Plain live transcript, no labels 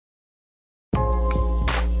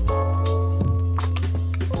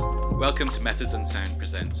Welcome to Methods and Sound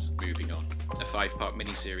presents Moving On, a 5-part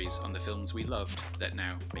mini-series on the films we loved that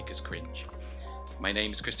now make us cringe. My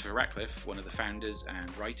name is Christopher Ratcliffe, one of the founders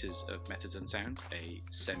and writers of Methods and Sound, a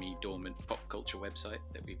semi-dormant pop culture website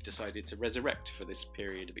that we've decided to resurrect for this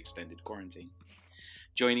period of extended quarantine.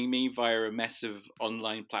 Joining me via a mess of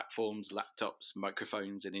online platforms, laptops,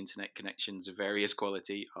 microphones and internet connections of various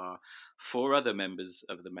quality are 4 other members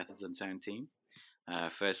of the Methods and Sound team.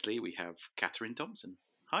 Firstly, we have Catherine Thompson.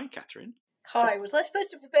 Hi, Catherine. Hi, was I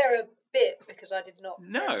supposed to prepare a bit because I did not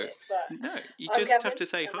prepare it? No, you I'm just Catherine, have to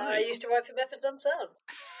say hi. I used to write for Methods and Sound.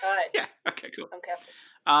 Hi. Yeah, okay, cool. I'm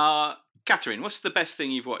Catherine. Catherine, what's the best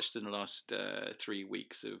thing you've watched in the last 3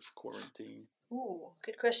 weeks of quarantine? Ooh,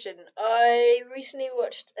 good question. I recently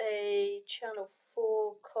watched a Channel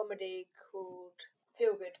 4 comedy called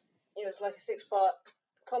Feel Good. It was like a 6-part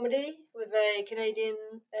comedy with a Canadian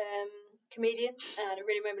comedian, and it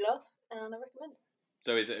really made me laugh, and I recommend it.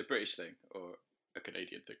 So is it a British thing or a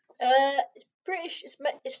Canadian thing? It's British.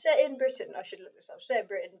 It's set in Britain. I should look this up. Set in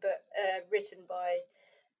Britain, but written by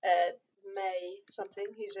May something,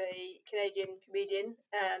 who's a Canadian comedian,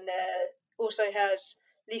 and also has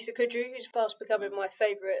Lisa Kudrow, who's fast becoming my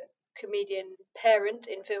favourite comedian parent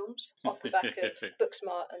in films, off the back of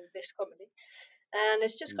Booksmart and this comedy. And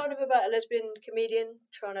it's just kind of about a lesbian comedian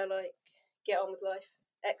trying to like get on with life,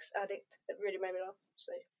 ex-addict. It really made me laugh.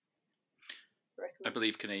 So, I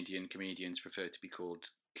believe Canadian comedians prefer to be called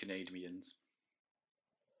Canadians.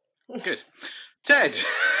 Good. Ted!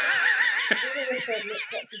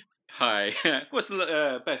 Hi. What's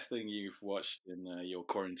the best thing you've watched in your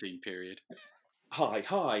quarantine period?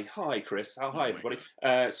 Hi, Chris. Hi, everybody.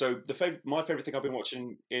 So my favourite thing I've been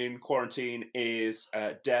watching in quarantine is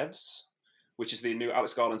Devs, which is the new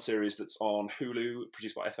Alex Garland series that's on Hulu,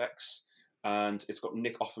 produced by FX, and it's got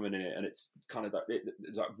Nick Offerman in it, and it's kind of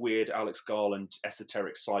that weird Alex Garland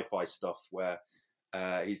esoteric sci-fi stuff where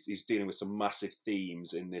he's dealing with some massive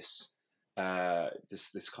themes in this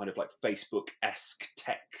kind of like Facebook-esque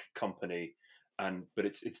tech company, but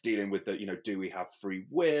it's dealing with the do we have free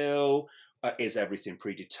will? Is everything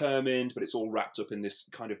predetermined? But it's all wrapped up in this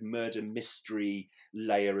kind of murder mystery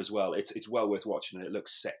layer as well. It's well worth watching, and it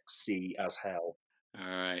looks sexy as hell. All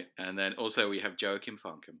right, and then also we have Joachim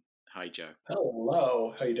Farnham. Hi, Joe.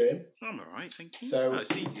 Hello, how you doing? I'm all right, thank you. So,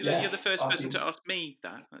 you're the first person to ask me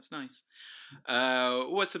that. That's nice.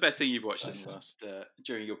 What's the best thing you've watched in the last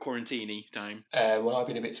during your quarantine time? Well, I've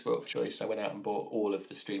been a bit spoiled for choice. I went out and bought all of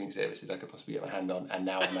the streaming services I could possibly get my hand on, and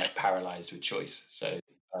now I'm like paralysed with choice. So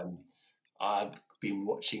I've been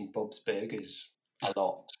watching Bob's Burgers a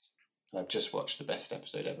lot, and I've just watched the best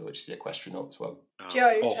episode ever, which is the Equestronauts one.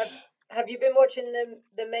 Joe, have you been watching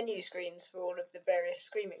the menu screens for all of the various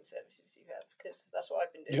streaming services you have? Because that's what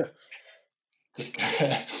I've been doing.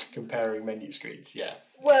 Yeah. Just comparing menu screens, yeah.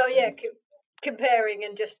 Well, comparing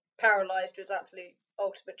and just paralysed was absolute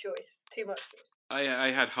ultimate choice. Too much choice. I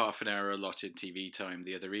had half an hour allotted TV time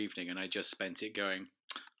the other evening, and I just spent it going,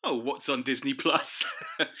 oh, what's on Disney Plus?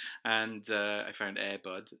 And I found Air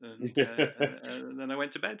Bud, and then I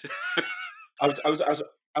went to bed.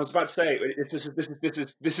 I was about to say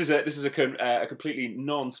this is a completely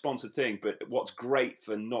non-sponsored thing, but what's great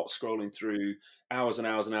for not scrolling through hours and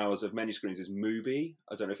hours and hours of menu screens is Mubi.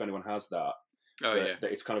 I don't know if anyone has that. Oh yeah,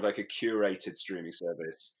 it's kind of like a curated streaming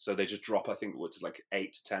service. So they just drop, I think, what's like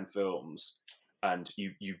 8 to 10 films, and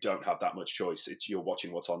you don't have that much choice. It's you're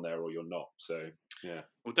watching what's on there or you're not. So yeah.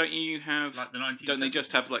 Well, don't you have like the 1970s? Don't they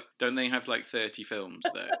just have don't they have like 30 films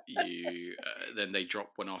that you then they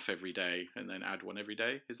drop one off every day and then add one every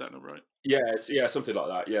day? Is that not right? Yeah, something like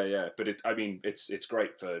that. Yeah. But it's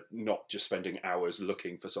great for not just spending hours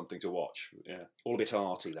looking for something to watch. Yeah, all a bit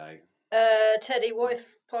arty though. Teddy, what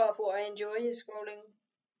if part of what I enjoy is scrolling,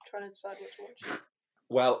 trying to decide what to watch?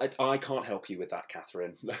 Well, I can't help you with that,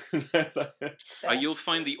 Catherine. You'll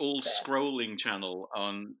find the all-scrolling channel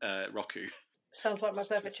on Roku. Sounds like my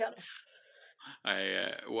perfect channel.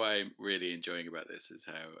 What I'm really enjoying about this is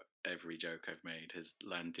how every joke I've made has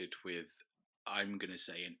landed with, I'm going to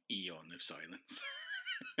say, an eon of silence.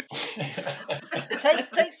 It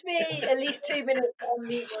takes me at least 2 minutes to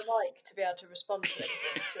unmute my mic to be able to respond to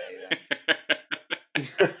anything. So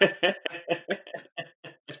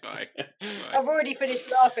It's fine. I've already finished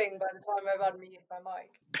laughing by the time I've unmuted my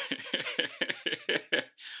mic.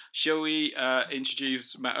 Shall we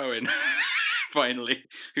introduce Matt Owen? Finally,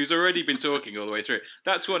 who's already been talking all the way through.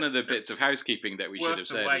 That's one of the bits of housekeeping that we should have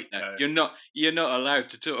said. You're not allowed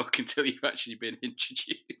to talk until you've actually been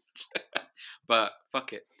introduced. But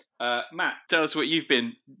fuck it. Matt, tell us what you've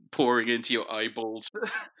been pouring into your eyeballs.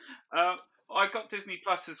 I got Disney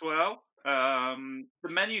Plus as well. The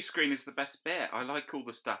menu screen is the best bit. I like all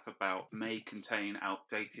the stuff about may contain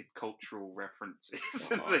outdated cultural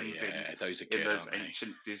references and things those are in good, those aren't they?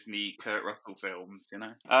 ancient Disney Kurt Russell films. You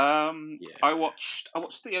know. Yeah. I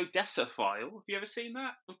watched the Odessa File. Have you ever seen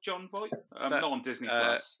that with John Voight? that- Not on Disney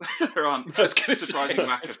Plus. There aren't I was going to surprising say,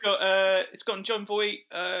 lack it's of. got John Voight,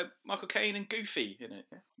 Michael Caine, and Goofy in it.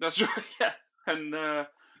 That's right. Yeah, and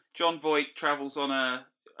John Voight travels on a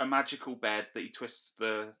magical bed that he twists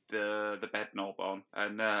the bed knob on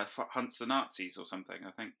and hunts the Nazis or something. I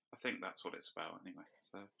think that's what it's about anyway.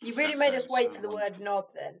 So You really That made us sounds wait so for the wonderful. word knob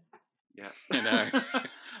then. Yeah.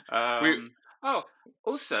 I know.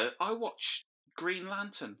 Also, I watched Green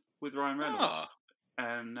Lantern with Ryan Reynolds, Ah.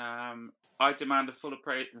 and I demand a full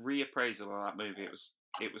reappraisal of that movie.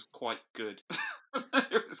 It was quite good.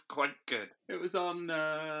 It was quite good. It was on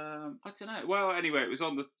I don't know. Well, anyway, it was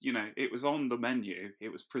on the menu.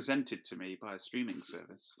 It was presented to me by a streaming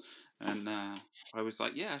service, and I was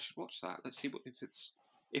like, yeah, I should watch that. Let's see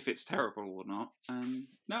if it's terrible or not.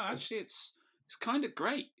 No, actually, it's kind of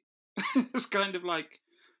great. It's kind of like,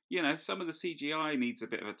 some of the CGI needs a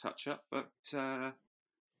bit of a touch up, but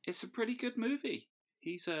it's a pretty good movie.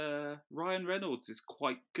 He's Ryan Reynolds is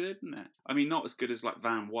quite good in it. I mean, not as good as like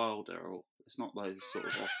Van Wilder, or it's not those sort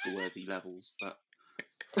of Oscar-worthy levels, but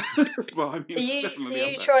well, I mean, it's definitely Are up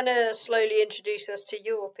you there. trying to slowly introduce us to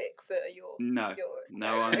your pick for your? No,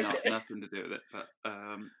 your... I'm not. Nothing to do with it.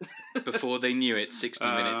 But Before they knew it, 60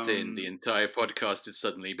 minutes in, the entire podcast had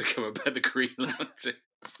suddenly become about the Green Lantern.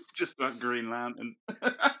 Just about Green Lantern.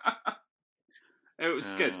 It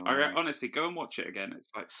was good. Right. Honestly, go and watch it again.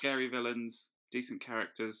 It's like scary villains, decent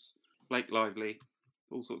characters, Blake Lively,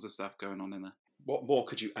 all sorts of stuff going on in there. What more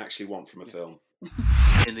could you actually want from a film?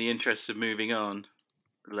 In the interest of moving on,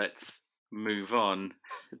 let's move on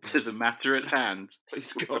to the matter at hand.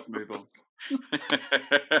 Please God, move on.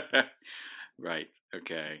 Right.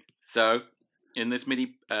 Okay. So, in this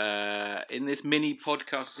mini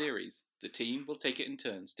podcast series, the team will take it in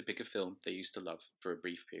turns to pick a film they used to love for a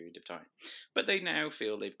brief period of time, but they now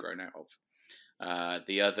feel they've grown out of.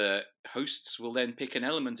 The other hosts will then pick an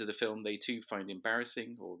element of the film they too find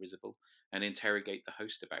embarrassing or risible and interrogate the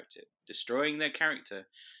host about it, destroying their character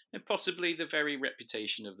and possibly the very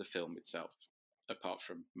reputation of the film itself, apart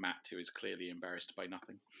from Matt, who is clearly embarrassed by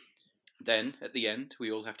nothing. Then, at the end,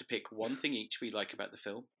 we all have to pick one thing each we like about the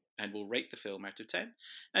film, and we'll rate the film out of 10,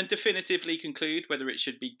 and definitively conclude whether it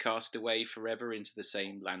should be cast away forever into the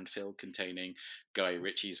same landfill containing Guy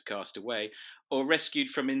Ritchie's Cast Away, or rescued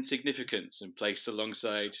from insignificance and placed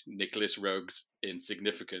alongside Nicholas Roeg's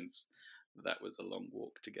Insignificance. That was a long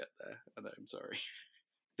walk to get there, and I'm sorry.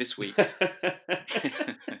 This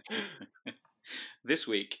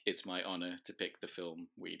week, it's my honour to pick the film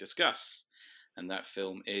we discuss, and that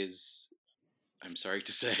film is, I'm sorry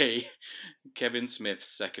to say, Kevin Smith's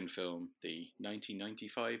second film, the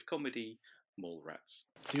 1995 comedy Mallrats.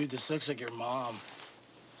 Dude, this looks like your mom.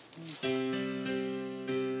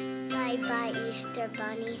 Bye-bye, Easter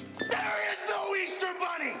Bunny. There is no Easter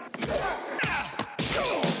Bunny!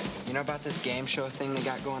 You know about this game show thing they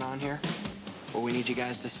got going on here? Well, we need you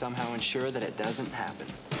guys to somehow ensure that it doesn't happen.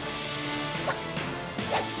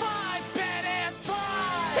 Fly, badass,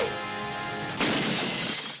 fly!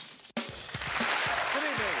 Good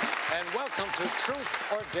evening, and welcome to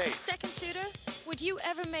Truth or Date. Second suitor, would you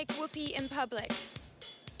ever make whoopee in public?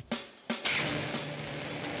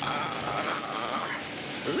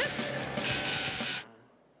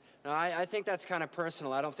 No, I think that's kind of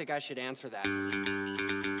personal. I don't think I should answer that.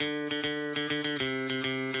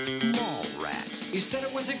 Mallrats. You said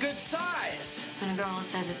it was a good size. When a girl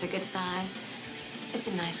says it's a good size, it's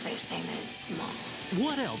a nice way of saying that it's small.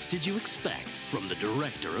 What else did you expect from the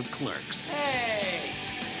director of Clerks? Hey!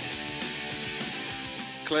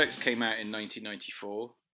 Clerks came out in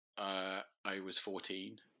 1994. I was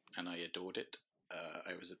 14 and I adored it.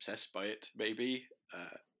 I was obsessed by it, maybe.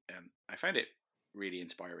 And I found it really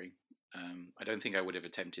inspiring. I don't think I would have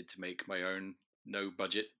attempted to make my own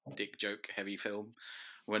no-budget, dick joke heavy film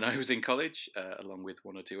when I was in college, along with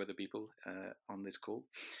one or two other people on this call,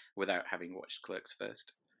 without having watched Clerks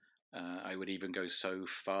first. I would even go so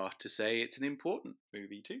far to say it's an important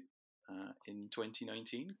movie too. In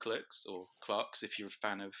 2019, Clerks, or Clarks if you're a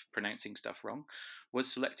fan of pronouncing stuff wrong,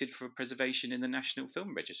 was selected for preservation in the National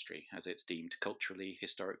Film Registry as it's deemed culturally,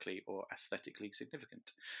 historically, or aesthetically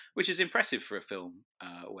significant, which is impressive for a film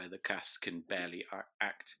where the cast can barely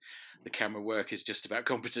act. The camera work is just about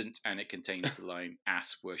competent, and it contains the line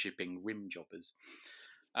ass-worshipping rim jobbers.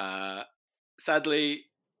 Sadly,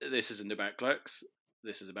 this isn't about Clerks.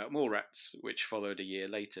 This is about Mallrats, which followed a year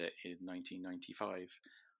later in 1995.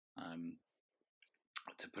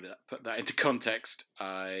 to put that into context,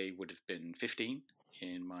 I would have been 15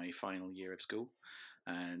 in my final year of school,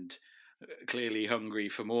 and clearly hungry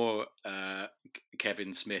for more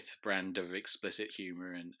Kevin Smith brand of explicit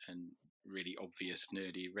humour and really obvious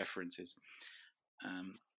nerdy references.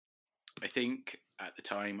 I think at the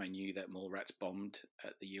time I knew that Mallrats bombed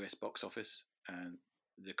at the US box office, and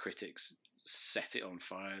the critics set it on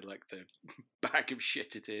fire like the bag of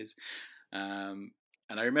shit it is. And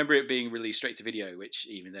I remember it being released straight to video, which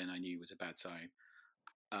even then I knew was a bad sign.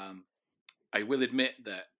 I will admit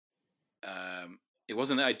that it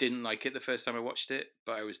wasn't that I didn't like it the first time I watched it,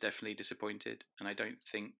 but I was definitely disappointed. And I don't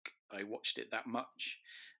think I watched it that much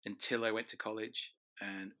until I went to college,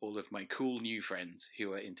 and all of my cool new friends who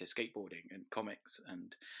were into skateboarding and comics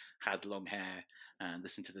and had long hair and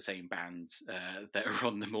listened to the same bands that are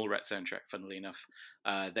on the Mallrats soundtrack, funnily enough,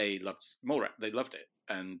 they loved Mallrats. They loved it,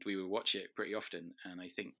 and we would watch it pretty often. And I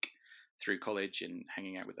think through college and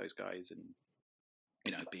hanging out with those guys and,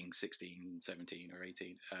 you know, being 16, 17 or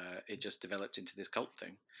 18, it just developed into this cult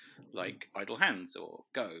thing, like Idle Hands or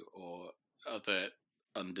Go or other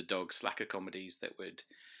underdog slacker comedies that would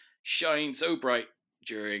shine so bright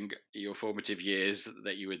during your formative years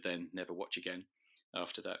that you would then never watch again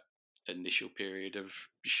after that initial period of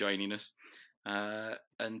shininess,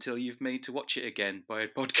 until you've made to watch it again by a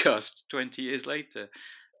podcast 20 years later.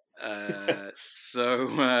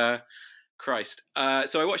 Christ.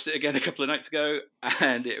 So I watched it again a couple of nights ago,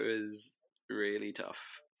 and it was really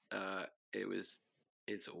tough.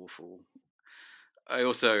 It's awful. I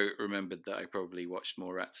also remembered that I probably watched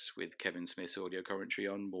Mallrats with Kevin Smith's audio commentary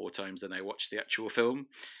on more times than I watched the actual film,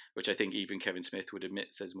 which I think even Kevin Smith would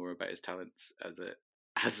admit says more about his talents as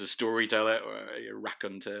a storyteller or a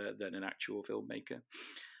raconteur than an actual filmmaker.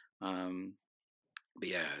 But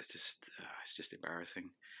yeah, it's just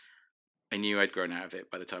embarrassing. I knew I'd grown out of it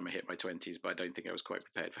by the time I hit my 20s, but I don't think I was quite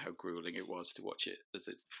prepared for how grueling it was to watch it as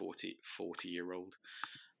a 40-year-old.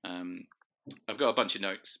 I've got a bunch of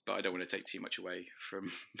notes, but I don't want to take too much away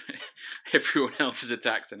from everyone else's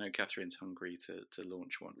attacks. I know Catherine's hungry to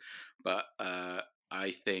launch one. But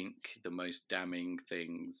I think the most damning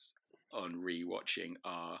things on rewatching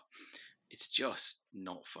are, it's just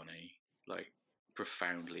not funny, like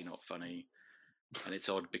profoundly not funny. And it's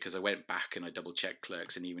odd because I went back and I double-checked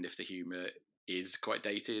Clerks, and even if the humour is quite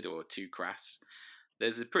dated or too crass,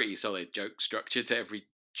 there's a pretty solid joke structure to every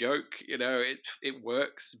joke. You know, it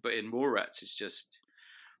works. But in Mallrats, it's just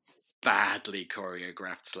badly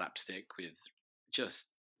choreographed slapstick with just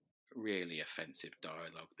really offensive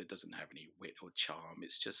dialogue that doesn't have any wit or charm.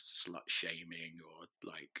 It's just slut-shaming or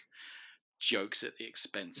like jokes at the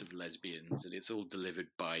expense of lesbians, and it's all delivered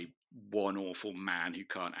by one awful man who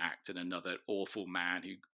can't act and another awful man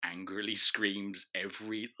who angrily screams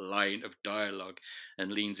every line of dialogue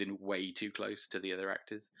and leans in way too close to the other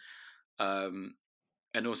actors.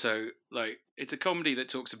 And also, like, it's a comedy that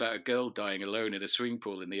talks about a girl dying alone in a swimming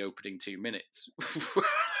pool in the opening 2 minutes.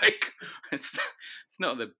 Like, it's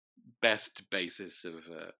not the best basis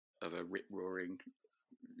of a rip-roaring,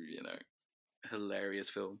 you know, hilarious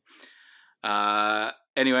film.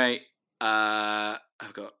 Anyway,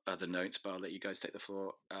 I've got other notes, but I'll let you guys take the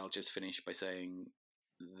floor. I'll just finish by saying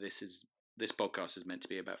this podcast is meant to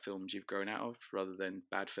be about films you've grown out of rather than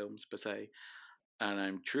bad films per se. And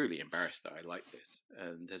I'm truly embarrassed that I like this.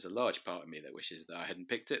 And there's a large part of me that wishes that I hadn't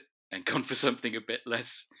picked it and gone for something a bit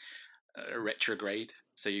less retrograde,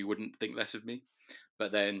 so you wouldn't think less of me.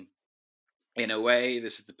 But then, in a way,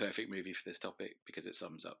 this is the perfect movie for this topic because it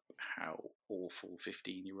sums up how awful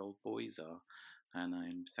 15-year-old boys are. And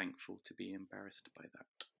I'm thankful to be embarrassed by that.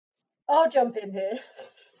 I'll jump in here.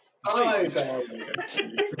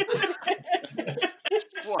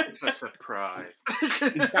 What a surprise.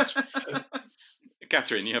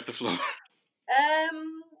 Catherine, you have the floor.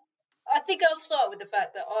 I think I'll start with the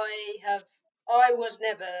fact that I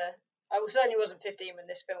certainly wasn't 15 when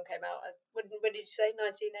this film came out. When did you say?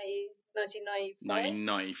 1995?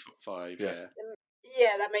 1995, yeah.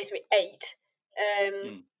 Yeah, that makes me 8.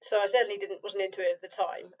 So I certainly wasn't into it at the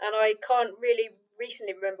time. And I can't really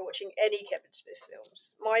recently remember watching any Kevin Smith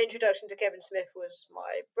films. My introduction to Kevin Smith was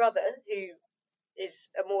my brother, who is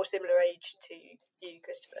a more similar age to you,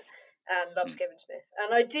 Christopher, and loves Kevin Smith.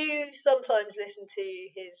 And I do sometimes listen to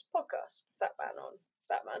his podcast, Fat Man on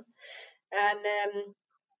Batman. And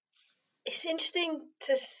it's interesting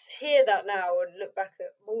to hear that now and look back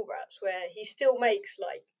at Mallrats, where he still makes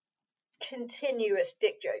like continuous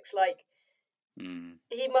dick jokes. Like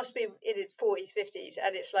he must be in his 40s, 50s,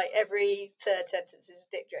 and it's like every third sentence is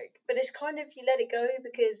a dick joke. But it's kind of, you let it go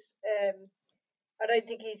because I don't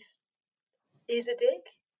think he's a dick.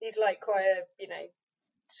 He's like quite a,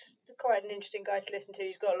 quite an interesting guy to listen to.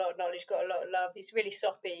 He's got a lot of knowledge, got a lot of love. He's really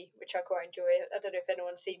soppy, which I quite enjoy. I don't know if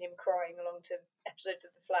anyone's seen him crying along to episodes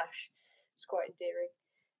of The Flash. It's quite endearing.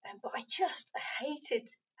 But I just hated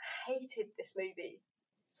this movie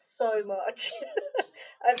so much.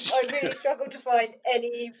 I really struggled to find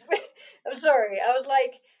any. I'm sorry. I was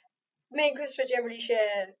like, me and Christopher generally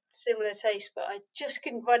share similar tastes, but I just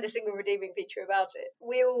couldn't find a single redeeming feature about it.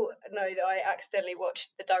 We all know that I accidentally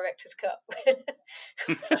watched the director's cut,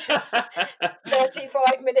 which is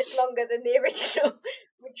 35 minutes longer than the original,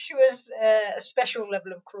 which was a special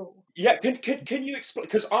level of cruel. Yeah, can you explain?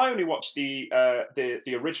 Because I only watched the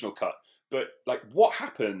original cut, but like, what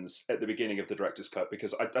happens at the beginning of the director's cut?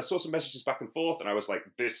 Because I saw some messages back and forth, and I was like,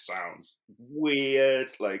 this sounds weird.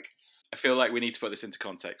 Like, I feel like we need to put this into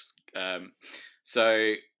context.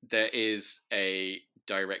 So there is a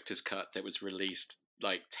director's cut that was released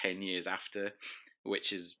like 10 years after,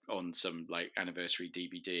 which is on some like anniversary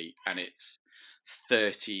DVD, and it's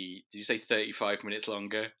 35 minutes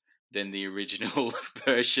longer than the original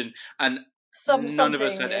version, and none of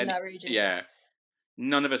us had any. Yeah,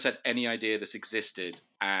 none of us had any idea this existed,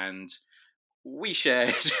 and we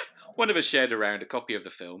shared. One of us shared around a copy of the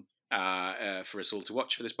film for us all to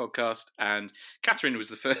watch for this podcast, and Catherine was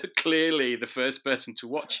clearly the first person to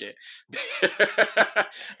watch it.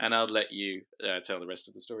 And I'll let you tell the rest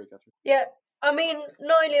of the story, Catherine. Yeah, I mean,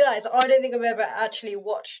 not only that, I don't think I've ever actually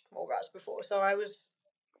watched Mallrats before, so I was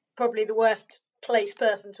probably the worst placed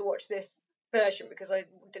person to watch this version because it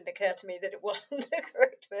didn't occur to me that it wasn't the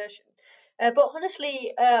correct version. But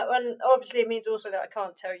honestly, and obviously it means also that I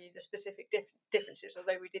can't tell you the specific differences,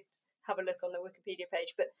 although we did have a look on the Wikipedia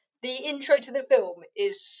page. But the intro to the film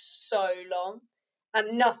is so long,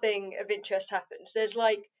 and nothing of interest happens. There's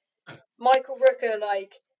like Michael Rooker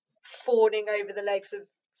like fawning over the legs of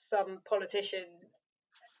some politician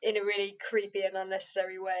in a really creepy and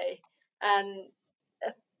unnecessary way, and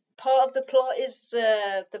part of the plot is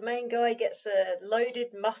the main guy gets a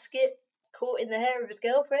loaded musket caught in the hair of his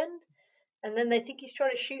girlfriend, and then they think he's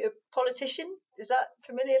trying to shoot a politician. Is that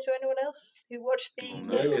familiar to anyone else who watched the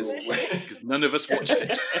version? Because none of us watched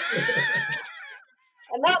it.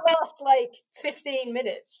 And that lasts like 15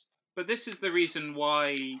 minutes. But this is the reason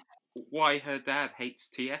why her dad hates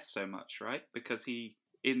TS so much, right? Because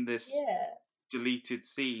in this deleted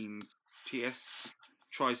scene, TS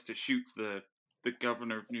tries to shoot the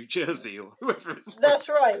governor of New Jersey or whoever it's. That's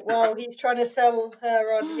right. While he's trying to sell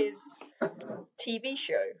her on his TV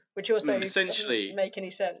show, which also essentially doesn't make any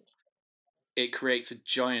sense. It creates a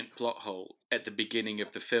giant plot hole at the beginning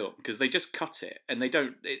of the film because they just cut it and they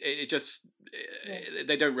don't.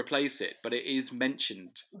 They don't replace it, but it is mentioned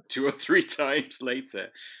 2 or 3 times later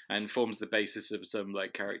and forms the basis of some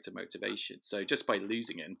like character motivation. So just by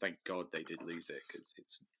losing it, and thank God they did lose it because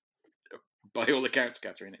it's, by all accounts,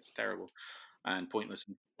 Catherine, it's terrible and pointless.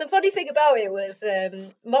 The funny thing about it was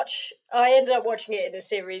I ended up watching it in a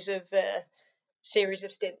series of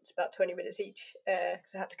stints, about 20 minutes each,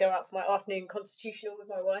 because I had to go out for my afternoon constitutional with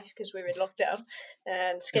my wife because we were in lockdown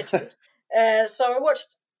and scheduled. So I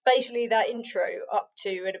watched basically that intro up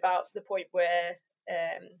to and about the point where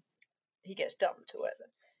he gets dumped or whatever.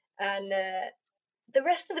 And the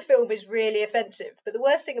rest of the film is really offensive, but the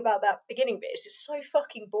worst thing about that beginning bit is it's so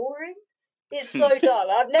fucking boring. It's so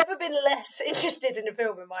dull. I've never been less interested in a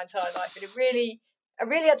film in my entire life, and I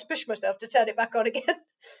really had to push myself to turn it back on again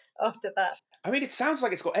after that. I mean, it sounds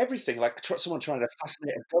like it's got everything, like someone trying to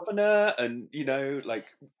assassinate a governor and, like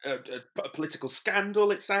a political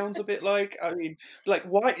scandal, it sounds a bit like. I mean, like,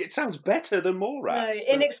 why? It sounds better than Mallrats.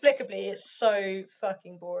 No, inexplicably, it's so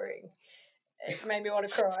fucking boring. It made me want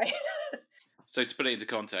to cry. So to put it into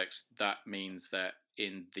context, that means that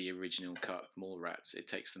in the original cut of Mallrats, it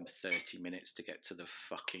takes them 30 minutes to get to the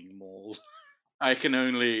fucking mall. I can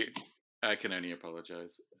only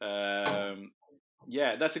apologise.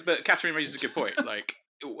 Yeah, but Catherine raises a good point. Like,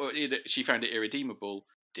 she found it irredeemable.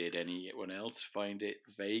 Did anyone else find it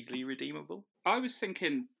vaguely redeemable? I was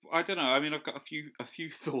thinking, I don't know. I mean, I've got a few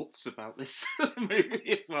thoughts about this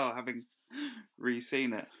movie as well, having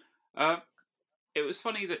re-seen it. It was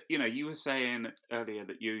funny that you were saying earlier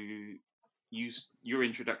that your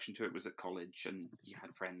introduction to it was at college, and you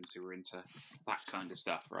had friends who were into that kind of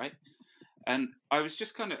stuff, right? And I was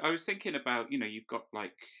thinking about you've got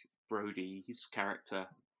like Brody, his character,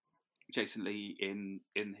 Jason Lee in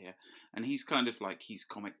here, and he's kind of like he's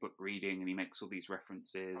comic book reading, and he makes all these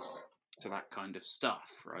references to that kind of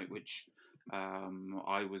stuff, right? Which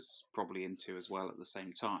I was probably into as well at the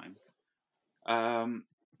same time.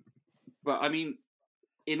 But I mean,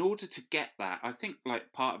 in order to get that, I think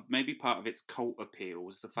like part of its cult appeal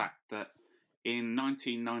was the fact that in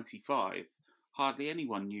 1995, hardly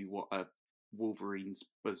anyone knew what a Wolverine's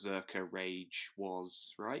berserker rage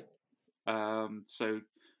was, right? So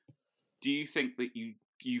do you think that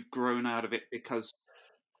you've grown out of it because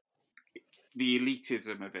the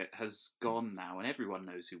elitism of it has gone now, and everyone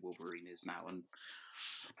knows who Wolverine is now, and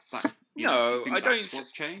that do No, you think I that's don't.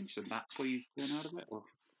 what's changed, and that's why you've grown out of it? Or?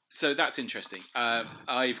 So that's interesting.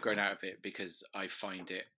 I've grown out of it because I find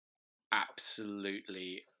it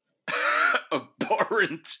absolutely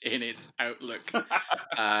abhorrent in its outlook.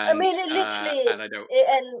 I mean, it literally, and I don't.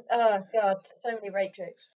 Oh god, so many rape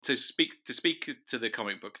jokes. To speak to the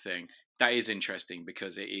comic book thing, that is interesting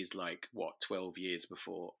because it is like 12 years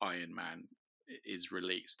before Iron Man is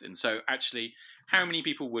released, and so actually, how many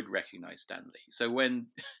people would recognize Stan Lee? So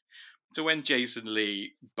when Jason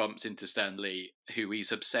Lee bumps into Stan Lee, who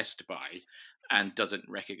he's obsessed by, and doesn't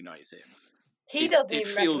recognize him, he doesn't it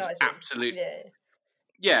even feels recognize him. absolute.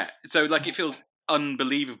 Yeah. So like it feels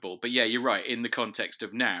unbelievable, but yeah, you're right. In the context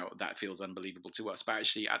of now, that feels unbelievable to us, but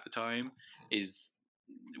actually at the time,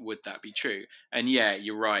 would that be true? And yeah,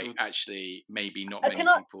 you're right. Actually, maybe not many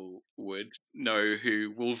people would know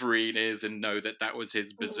who Wolverine is and know that was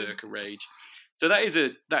his berserker rage. So that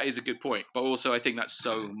is a good point, but also I think that's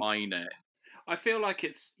so minor. I feel like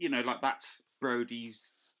it's like that's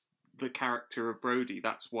the character of Brody.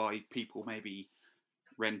 That's why people maybe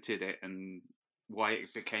rented it and why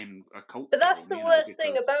it became a cult. But that's the worst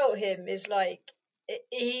thing about him is like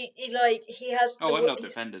he has. Oh, I'm not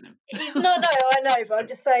defending him. He's no, I know, but I'm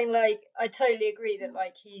just saying like I totally agree that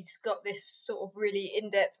like he's got this sort of really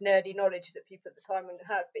in-depth nerdy knowledge that people at the time wouldn't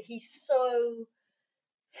have. But he's so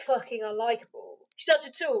fucking unlikable. He's such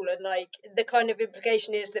a tool, and like the kind of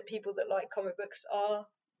implication is that people that like comic books are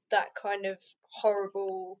that kind of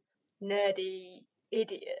horrible, nerdy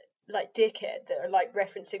idiot, like dickhead, that are like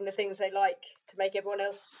referencing the things they like to make everyone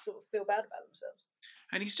else sort of feel bad about themselves.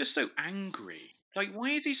 And he's just so angry. Like, why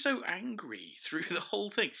is he so angry through the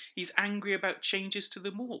whole thing? He's angry about changes to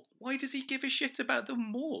the mall. Why does he give a shit about the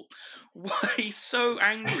mall? Why he's so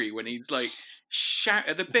angry when he's like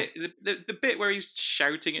the bit where he's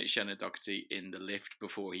shouting at Shannon Doherty in the lift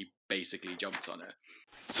before he basically jumps on her.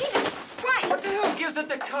 Jesus Christ! What the hell gives it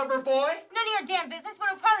the cover, boy? None of your damn business, but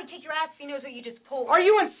he'll probably kick your ass if he knows what you just pulled. Are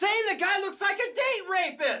you insane? The guy looks like a date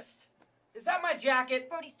rapist! Is that my jacket?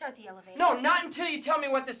 Brody, start the elevator. No, not until you tell me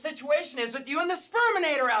what the situation is with you and the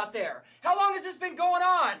Sperminator out there. How long has this been going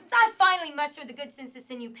on? Since I finally mustered the good sense to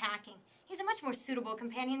send you packing. He's a much more suitable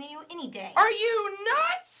companion than you any day. Are you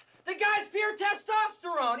nuts? The guy's pure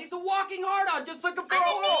testosterone. He's a walking hard-on, just looking for a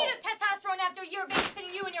hole. I'm in need of testosterone after a year of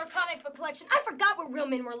babysitting you and your comic book collection. I forgot what real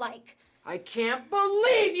men were like. I can't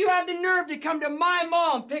believe you have the nerve to come to my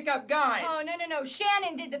mall and pick up guys. Oh, no.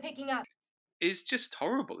 Shannon did the picking up. It's just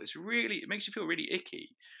horrible. It makes you feel really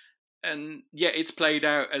icky. And yeah, it's played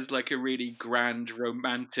out as like a really grand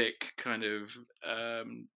romantic kind of,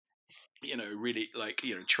 really like,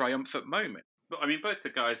 triumphant moment. But I mean, both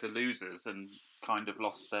the guys are losers and kind of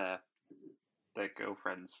lost their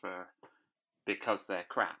girlfriends because they're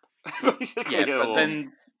crap. Basically, yeah, but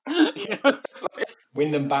then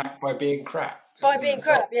win them back by being crap. By being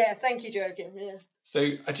crap, yeah. Thank you, Joking. Yeah.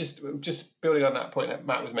 So I just building on that point that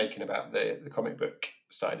Matt was making about the comic book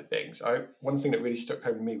side of things. One thing that really stuck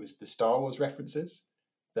home to me was the Star Wars references.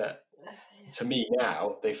 That to me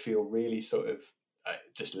now they feel really sort of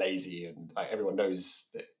just lazy, and everyone knows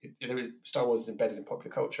that Star Wars is embedded in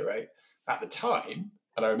popular culture, right? At the time,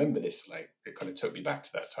 and I remember this, like it kind of took me back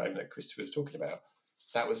to that time that Christopher was talking about.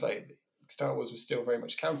 That was like Star Wars was still very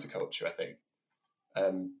much counterculture, I think.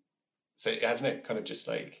 So I don't know, kind of just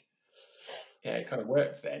like. Yeah, it kind of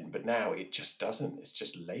worked then, but now it just doesn't. It's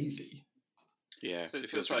just lazy. Yeah, so it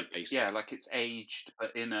feels really basic. Yeah, like it's aged,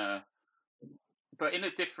 but in a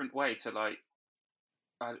different way to like,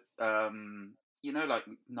 like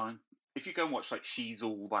if you go and watch like She's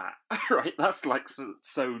All That, right? That's like so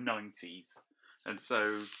 90s and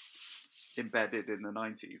so embedded in the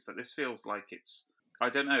 90s. But this feels like it's. I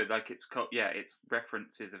don't know, like its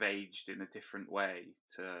references have aged in a different way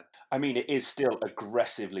to. I mean, it is still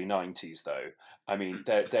aggressively 90s, though. I mean,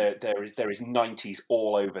 there is 90s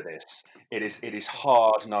all over this. It is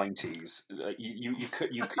hard 90s. You could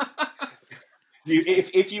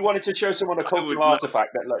if you wanted to show someone a cultural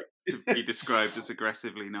artifact that like to be described as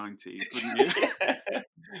aggressively 90s, wouldn't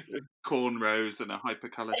you? Cornrows and a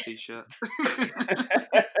hypercolour t-shirt.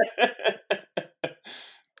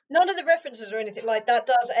 None of the references or anything like that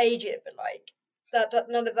does age it, but like that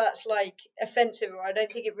none of that's like offensive, or I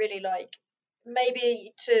don't think it really like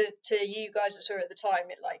maybe to you guys that saw it at the time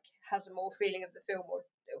it like has a more feeling of the film or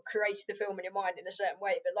creates the film in your mind in a certain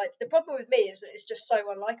way. But like the problem with me is that it's just so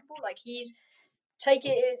unlikable. Like he's take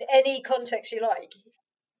it in any context you like,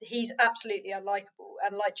 he's absolutely unlikable.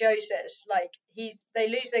 And like Joe says, like they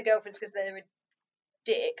lose their girlfriends because they're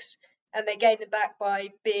dicks, and they gain them back by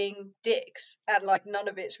being dicks, and like none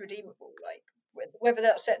of it's redeemable. Like whether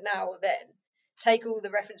that's set now or then, take all the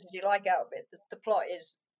references you like out of it. The plot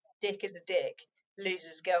is Dick is a dick, loses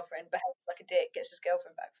his girlfriend, behaves like a dick, gets his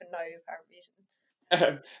girlfriend back for no apparent reason.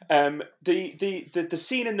 The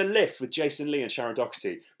scene in the lift with Jason Lee and Sharon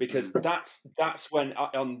Doherty, because that's when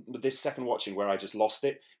on this second watching where I just lost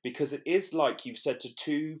it, because it is like you've said to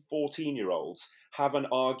two 14-year-olds have an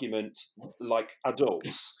argument like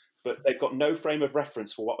adults, but they've got no frame of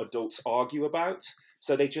reference for what adults argue about,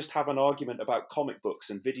 so they just have an argument about comic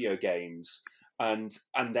books and video games. And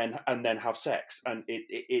then have sex, and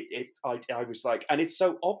I was like, and it's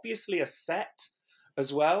so obviously a set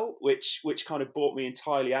as well, which kind of brought me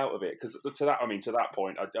entirely out of it, because to that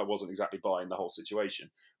point I wasn't exactly buying the whole situation,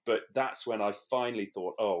 but that's when I finally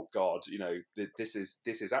thought, oh God, this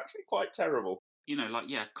is actually quite terrible.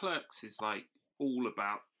 Clerks is like all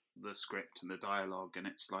about the script and the dialogue, and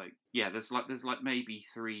it's like, there's maybe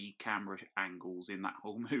 3 camera angles in that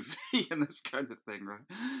whole movie and this kind of thing, right?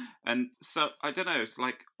 And so I don't know, it's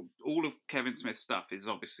like all of Kevin Smith's stuff is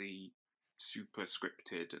obviously super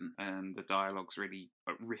scripted, and the dialogue's really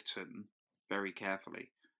written very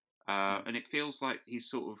carefully, and it feels like he's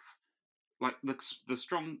sort of like the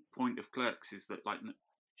strong point of Clerks is that, like,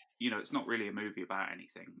 it's not really a movie about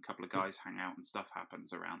anything. A couple of guys hang out and stuff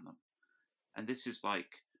happens around them, and this is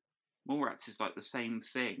like Mallrats is like the same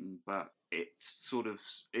thing, but it's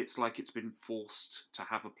like it's been forced to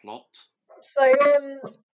have a plot. So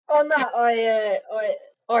on that,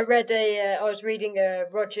 I read I was reading a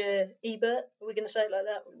Roger Ebert. Are we going to say it like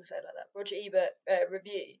that? We're going to say it like that. Roger Ebert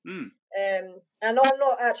review. And I'm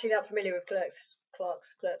not actually that familiar with Clerks,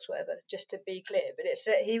 whatever. Just to be clear, but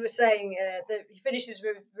he was saying that he finished his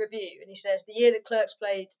review and he says the year that Clerks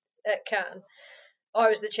played at Cannes, I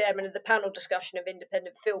was the chairman of the panel discussion of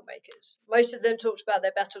independent filmmakers. Most of them talked about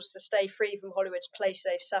their battles to stay free from Hollywood's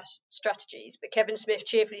play-safe strategies, but Kevin Smith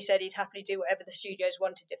cheerfully said he'd happily do whatever the studios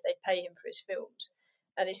wanted if they'd pay him for his films.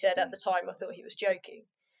 And he said at the time, I thought he was joking,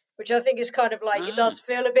 which I think is kind of like, it does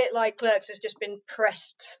feel a bit like Clerks has just been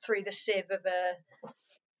pressed through the sieve of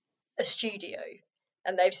a studio.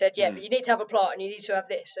 And they've said, but you need to have a plot and you need to have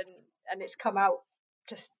this. And it's come out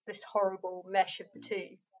just this horrible mesh of the two.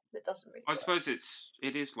 That doesn't really work. I suppose it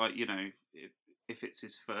is like, if it's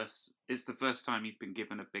it's the first time he's been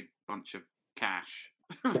given a big bunch of cash,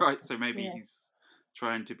 right? So maybe he's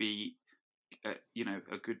trying to be,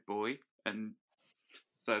 a good boy, and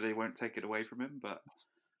so they won't take it away from him. But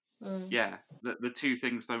the two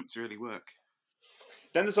things don't really work.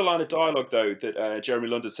 Then there's a line of dialogue, though, that Jeremy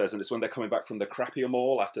London says, and it's when they're coming back from the Crappier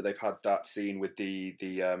Mall after they've had that scene with the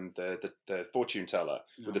fortune teller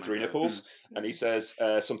with the 3 nipples, and he says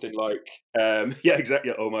something like, yeah,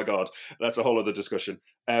 exactly, oh my God, that's a whole other discussion.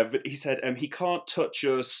 But he said he can't touch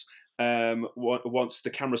us once the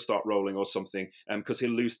cameras start rolling or something, because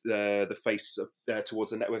he'll lose the face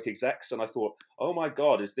towards the network execs. And I thought, oh my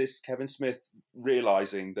God, is this Kevin Smith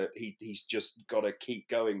realising that he's just got to keep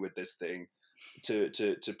going with this thing to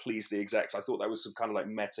please the execs? I thought that was some kind of like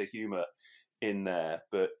meta humor in there,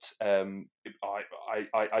 but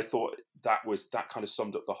I thought that kind of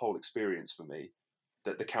summed up the whole experience for me,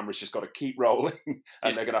 that the camera's just got to keep rolling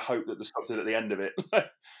and they're going to hope that there's something at the end of it.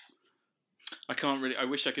 I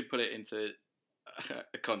wish I could put it into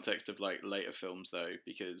a context of like later films though,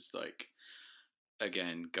 because like,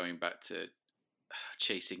 again, going back to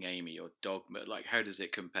Chasing Amy or Dogma, like how does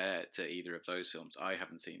it compare to either of those films? I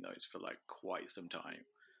haven't seen those for like quite some time.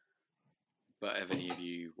 But have any of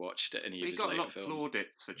you watched any of his later films? He got a lot of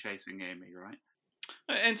plaudits for Chasing Amy, right?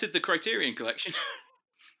 It entered the Criterion Collection.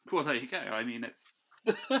 Well, there you go. I mean, it's...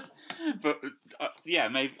 but,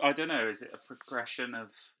 maybe, I don't know, is it a progression of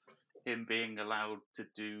him being allowed to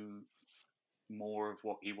do more of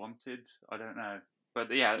what he wanted? I don't know. But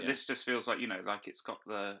this just feels like, like it's got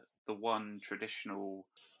the one traditional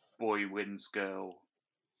boy wins girl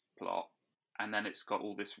plot, and then it's got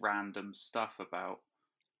all this random stuff about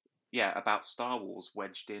Star Wars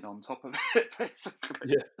wedged in on top of it,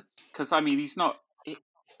 basically. Yeah. Because, I mean, he's not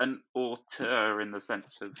an auteur in the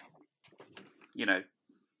sense of,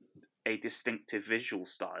 a distinctive visual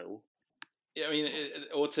style. Yeah, I mean,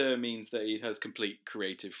 auteur means that he has complete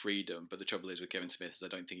creative freedom, but the trouble is with Kevin Smith is I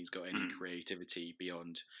don't think he's got any creativity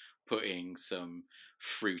beyond putting some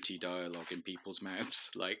fruity dialogue in people's mouths.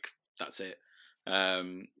 Like, that's it.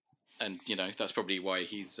 And, that's probably why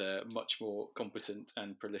he's a much more competent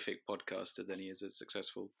and prolific podcaster than he is a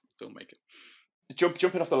successful filmmaker.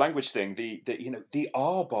 Jumping off the language thing, the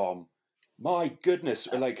R-bomb My goodness,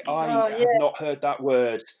 like I Oh, have yeah. not heard that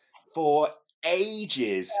word for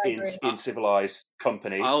ages I in agree. civilized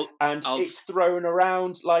company, and I'll- it's thrown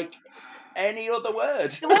around like any other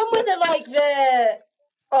word. The one where they're like the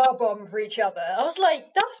R-bomb for each other. I was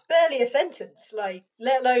like, that's barely a sentence. Like,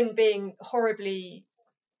 let alone being horribly,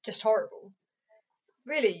 just horrible.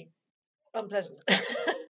 Really unpleasant.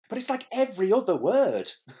 But it's like every other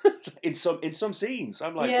word in some scenes.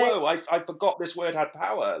 I'm like, Yeah. whoa! I forgot this word had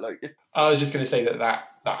power. Like, I was just going to say that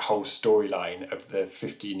whole storyline of the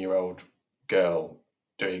 15-year-old girl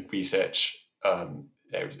doing research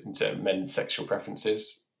into men's sexual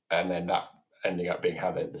preferences, and then that ending up being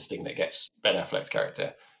how the sting that gets Ben Affleck's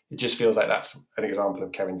character. It just feels like that's an example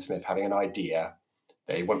of Kevin Smith having an idea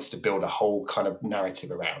that he wants to build a whole kind of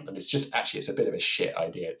narrative around, and it's a bit of a shit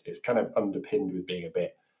idea. It's kind of underpinned with being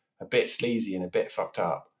a bit sleazy and a bit fucked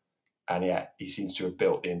up, and yet he seems to have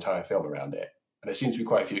built the entire film around it. And there seems to be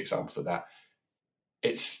quite a few examples of that.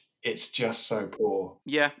 It's just so poor.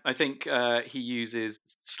 Yeah, I think he uses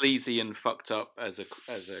sleazy and fucked up as a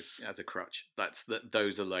crutch.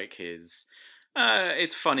 Those are like his.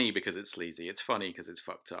 It's funny because it's sleazy. It's funny because it's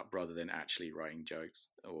fucked up, rather than actually writing jokes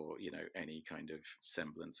or any kind of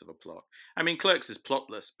semblance of a plot. I mean, Clerks is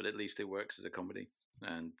plotless, but at least it works as a comedy,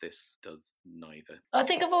 and this does neither. I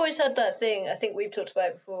think I've always had that thing. I think we've talked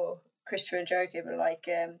about it before, Christopher and Joker, but like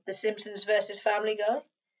The Simpsons versus Family Guy,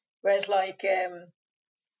 whereas like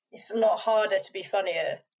it's a lot harder to be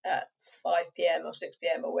funnier at 5 p.m. or 6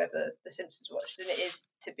 p.m. or wherever The Simpsons watch than it is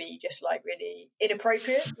to be just like really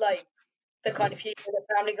inappropriate, like the kind of humor that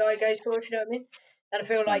Family Guy goes for, if you know what I mean. And I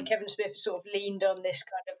feel like Kevin Smith sort of leaned on this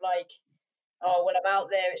kind of like, oh, when I'm out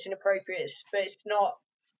there, it's inappropriate, but it's not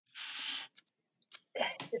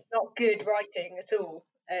good writing at all.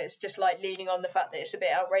 It's just like leaning on the fact that it's a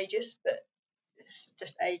bit outrageous, but it's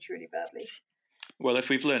just aged really badly. Well, if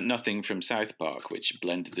we've learnt nothing from South Park, which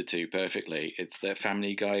blended the two perfectly, it's that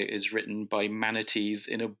Family Guy is written by manatees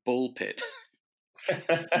in a bull pit.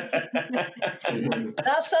 That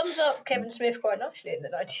sums up Kevin Smith quite nicely in the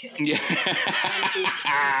 90s.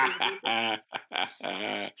 Yeah.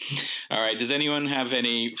 All right. Does anyone have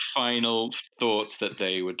any final thoughts that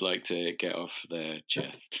they would like to get off their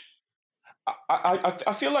chest?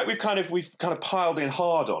 I feel like we've kind of piled in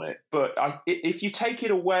hard on it, but if you take it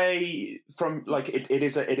away from like it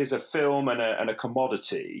is a film and a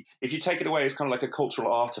commodity. If you take it away as kind of like a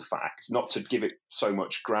cultural artifact, not to give it so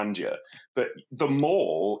much grandeur, but the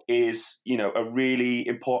mall is a really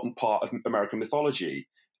important part of American mythology,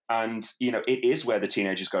 and it is where the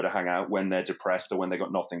teenagers go to hang out when they're depressed or when they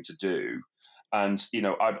got nothing to do, and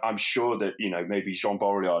I'm sure that maybe Jean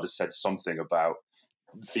Baudrillard has said something about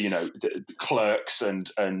the Clerks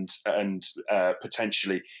and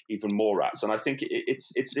potentially even more rats. And I think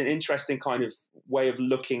it's an interesting kind of way of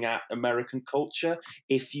looking at American culture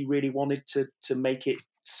if you really wanted to make it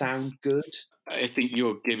sound good. I think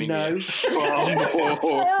you're giving it far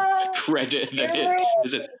more credit than it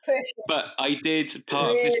is. But I did, part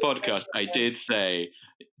of this podcast, I did say,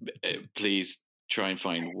 please try and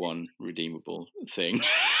find one redeemable thing.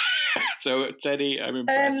 So, Teddy, I'm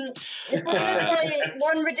impressed. If I was to say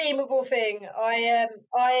one redeemable thing,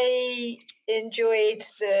 I enjoyed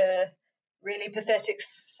the really pathetic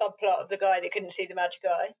subplot of the guy that couldn't see the magic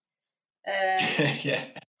eye. Yeah.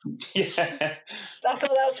 I thought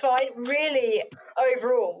that was fine. Really,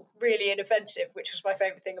 overall, really inoffensive, which was my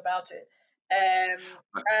favourite thing about it.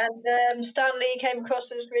 And Stan Lee came across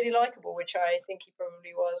as really likeable, which I think he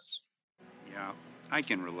probably was. Yeah, I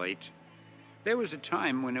can relate. There was a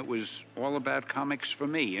time when it was all about comics for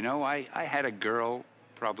me. I had a girl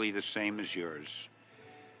probably the same as yours.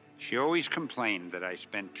 She always complained that I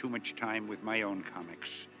spent too much time with my own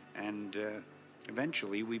comics. And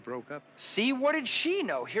eventually we broke up. See, what did she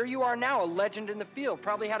know? Here you are now, a legend in the field.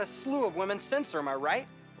 Probably had a slew of women since her, am I right?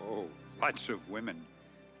 Oh, lots of women.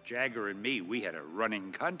 Jagger and me, we had a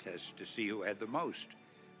running contest to see who had the most.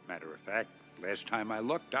 Matter of fact, last time I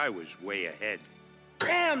looked, I was way ahead.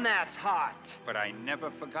 Damn, that's hot! But I never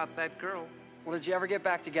forgot that girl. Well, did you ever get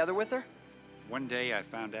back together with her? One day I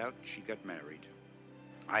found out she got married.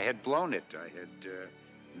 I had blown it. I had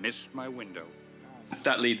missed my window.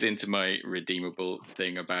 That leads into my redeemable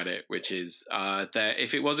thing about it, which is that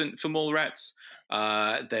if it wasn't for Mallrats,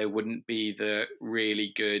 there wouldn't be the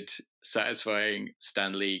really good, satisfying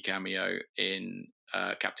Stan Lee cameo in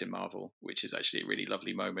Captain Marvel, which is actually a really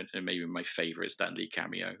lovely moment and maybe my favourite Stan Lee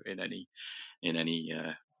cameo in any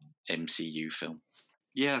MCU film.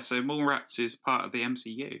 Yeah, so Mallrats is part of the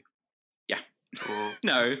MCU. Yeah. Or...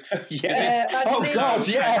 No. Yeah. Oh God,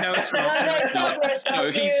 yeah. No, it's not.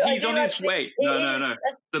 No, he's on his way. No.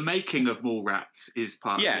 The making of Mallrats is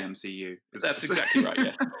part of the MCU. That's exactly right,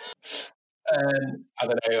 yes. I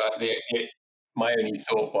don't know. My only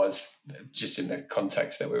thought was, just in the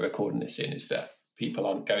context that we're recording this in, is that people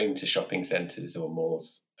aren't going to shopping centres or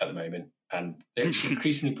malls at the moment, and they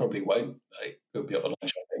increasingly probably won't. Like, it'll be online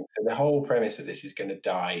shopping. So the whole premise of this is going to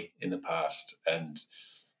die in the past, and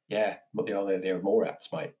the whole idea of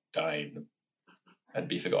Mallrats might die and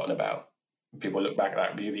be forgotten about. People look back at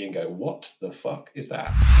that movie and go, "What the fuck is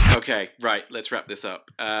that?" Okay, right. Let's wrap this up.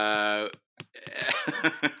 I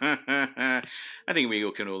think we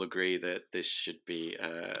all can all agree that this should be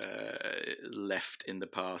left in the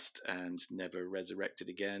past and never resurrected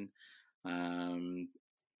again. Do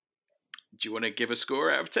you want to give a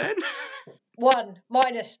score out of 10? 1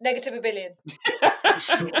 minus -1 billion.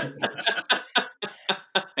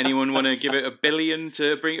 Anyone want to give it 1 billion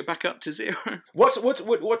to bring it back up to 0? What's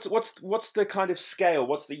the kind of scale?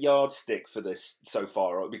 What's the yardstick for this so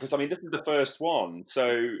far? Because I mean, this is the first one,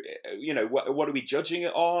 so what are we judging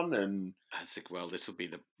it on? And I think, well, this will be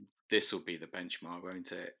the benchmark,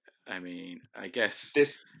 won't it? I mean, I guess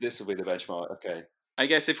this will be the benchmark. Okay. I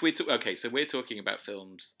guess if we so we're talking about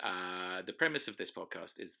films. The premise of this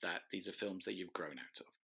podcast is that these are films that you've grown out of.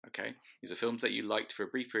 Okay, these are films that you liked for a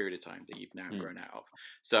brief period of time that you've now grown out of.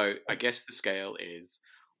 So I guess the scale is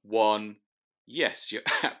 1. Yes, you're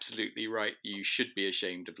absolutely right. You should be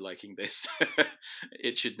ashamed of liking this.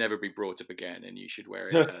 It should never be brought up again, and you should wear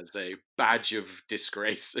it as a badge of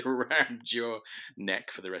disgrace around your neck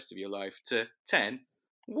for the rest of your life. To 10,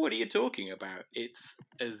 what are you talking about? It's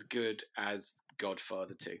as good as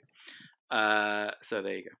Godfather 2. So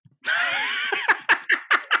there you go.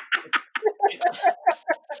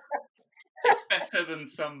 It's better than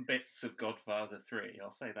some bits of Godfather 3. I'll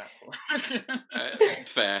say that for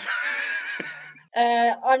fair.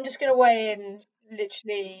 I'm just going to weigh in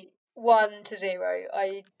literally 1 to 0.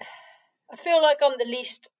 I feel like I'm the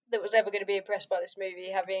least that was ever going to be impressed by this movie,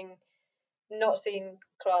 having not seen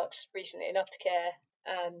Clerks recently enough to care,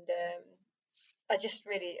 and I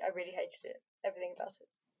really hated it. Everything about it.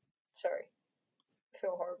 Sorry, I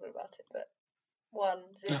feel horrible about it, but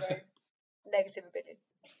 1, 0, -1 billion.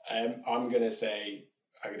 I'm going to say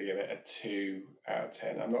I'm going to give it a 2 out of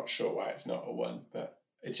 10. I'm not sure why it's not a 1, but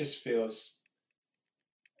it just feels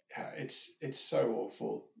it's so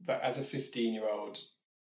awful. But as a 15-year-old,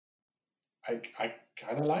 I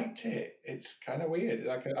kind of liked it. It's kind of weird.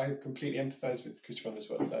 Like, I completely empathise with Christopher on this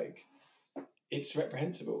one. Like, it's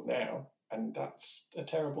reprehensible now, and that's a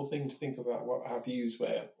terrible thing to think about what our views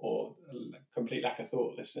were, or a complete lack of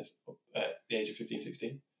thoughtlessness at the age of 15,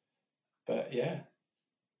 16. But yeah,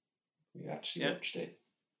 we actually watched it.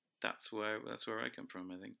 That's where I come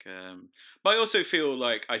from, I think. But I also feel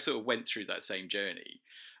like I sort of went through that same journey,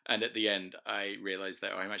 and at the end, I realised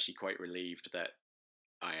that I'm actually quite relieved that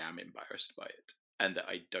I am embarrassed by it, and that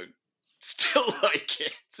I don't still like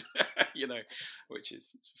it, which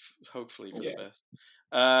is hopefully for the best.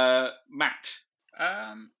 Matt,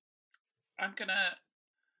 I'm gonna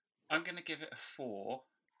give it a 4,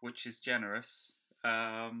 which is generous.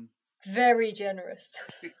 Very generous.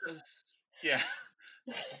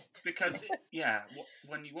 Because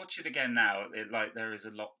when you watch it again now, there is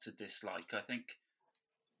a lot to dislike. I think,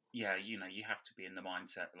 you have to be in the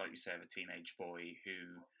mindset, like you say, of a teenage boy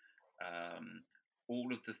who,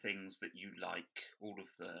 all of the things that you like, all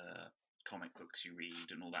of the comic books you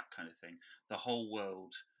read and all that kind of thing, the whole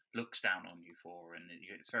world looks down on you for, and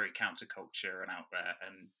it's very counterculture and out there.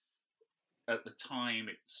 And at the time,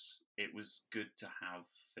 it was good to have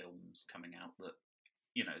films coming out that,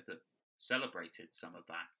 that celebrated some of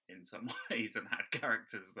that in some ways and had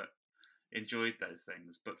characters that enjoyed those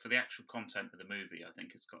things. But for the actual content of the movie, I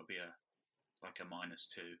think it's got to be a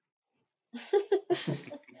 -2.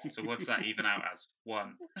 So what's that even out as?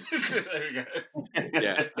 1. There we go.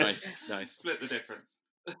 Yeah, nice. Split the difference.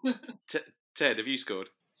 Ted, have you scored?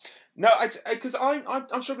 No, because I'm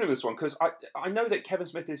struggling with this one, because I know that Kevin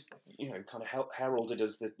Smith is kind of heralded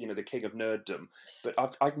as the king of nerddom, but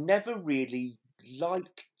I've never really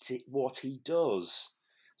liked what he does.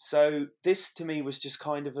 So this to me was just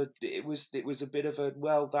kind of it was a bit of a,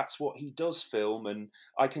 well, that's what he does film, and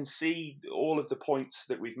I can see all of the points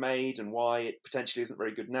that we've made and why it potentially isn't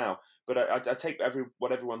very good now. But I take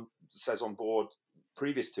what everyone says on board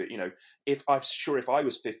previous to it. If I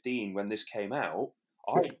was 15 when this came out,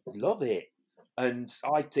 I love it, and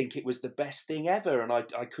I think it was the best thing ever, and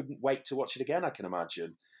I couldn't wait to watch it again, I can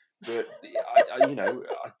imagine. but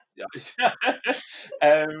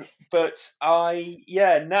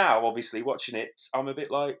now obviously watching it, I'm a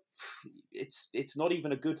bit like, it's not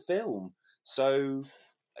even a good film. So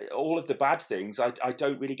all of the bad things I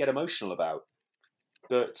don't really get emotional about.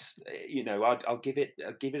 But I'll give it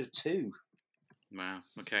a 2. Wow.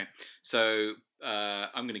 Okay. So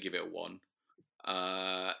I'm going to give it a 1.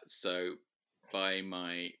 So by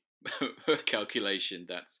my calculation,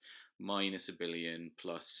 that's minus $1 billion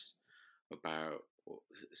plus about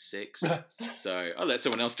 6. So I'll let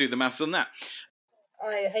someone else do the maths on that.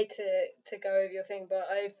 I hate to go over your thing, but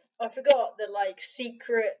I forgot the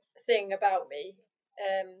secret thing about me.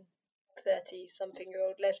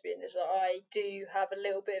 30-something-year-old lesbian is that I do have a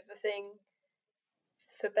little bit of a thing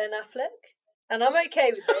for Ben Affleck, and I'm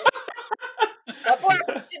okay with it. I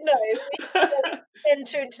should know. We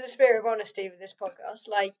enter into the spirit of honesty with this podcast.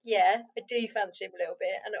 I do fancy him a little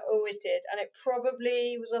bit, and I always did, and it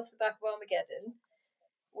probably was off the back of Armageddon,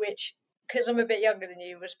 which, because I'm a bit younger than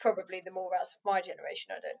you, was probably the Mallrats of my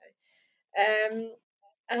generation. I don't know.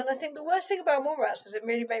 And I think the worst thing about Mallrats is it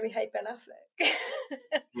really made me hate Ben Affleck.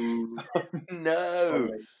 No.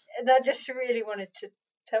 And I just really wanted to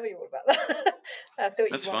tell you all about that. I thought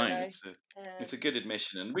that's you'd fine. want to know. It's a good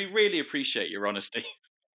admission, and we really appreciate your honesty.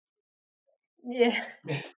 Yeah.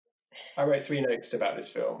 I wrote 3 notes about this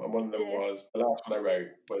film, and one of them was, the last one I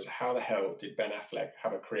wrote was, how the hell did Ben Affleck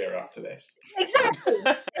have a career after this? Exactly.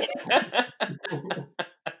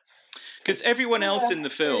 Because everyone else in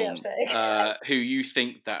the film who you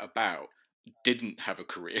think that about didn't have a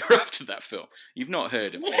career after that film. You've not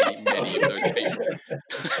heard of many of those people.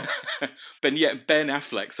 But yet Ben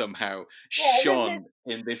Affleck somehow shone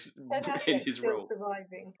in his role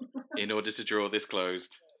in order to draw this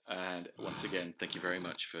closed. And once again, thank you very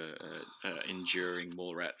much for enduring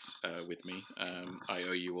Mallrats with me. I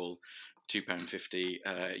owe you all £2.50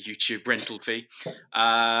 YouTube rental fee.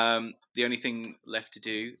 The only thing left to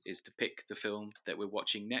do is to pick the film that we're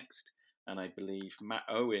watching next, and I believe Matt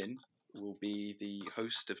Owen will be the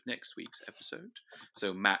host of next week's episode.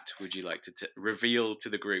 So Matt, would you like to reveal to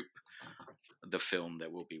the group the film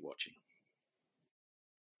that we'll be watching?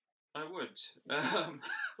 I would,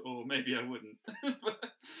 or maybe I wouldn't.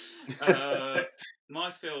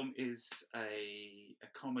 My film is a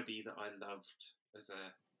comedy that I loved as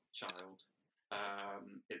a child.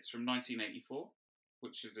 It's from 1984,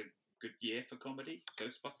 which is a good year for comedy.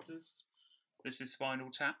 Ghostbusters. This is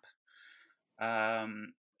Spinal Tap.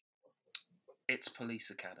 It's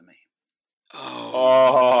Police Academy.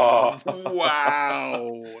 Oh.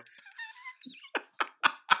 Wow.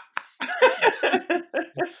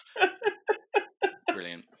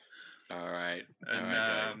 Brilliant. All right. And,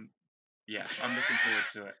 guys. Yeah, I'm looking forward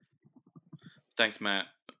to it. Thanks, Matt.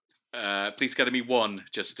 Police Academy 1,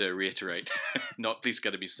 just to reiterate, not Police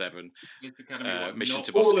Academy 7. Police Academy 1. Mission not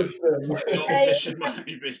to Moscow. All of them. Not Mission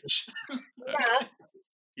Miami Beach.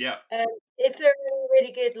 Yeah. If there are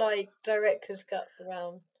really good director's cuts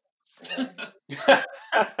around.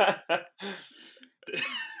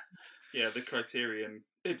 Yeah, the Criterion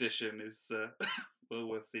edition is well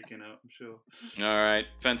worth seeking out, I'm sure. All right,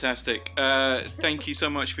 fantastic. Thank you so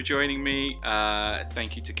much for joining me.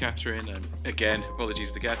 Thank you to Catherine, and again,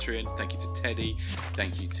 apologies to Catherine. Thank you to Teddy.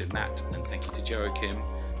 Thank you to Matt, and thank you to Joachim.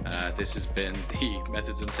 This has been the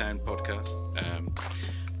Methods and Sound podcast.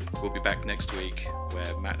 We'll be back next week,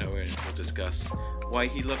 where Matt Owen will discuss why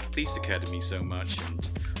he loved Police Academy so much and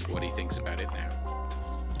what he thinks about it now.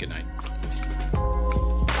 Good night.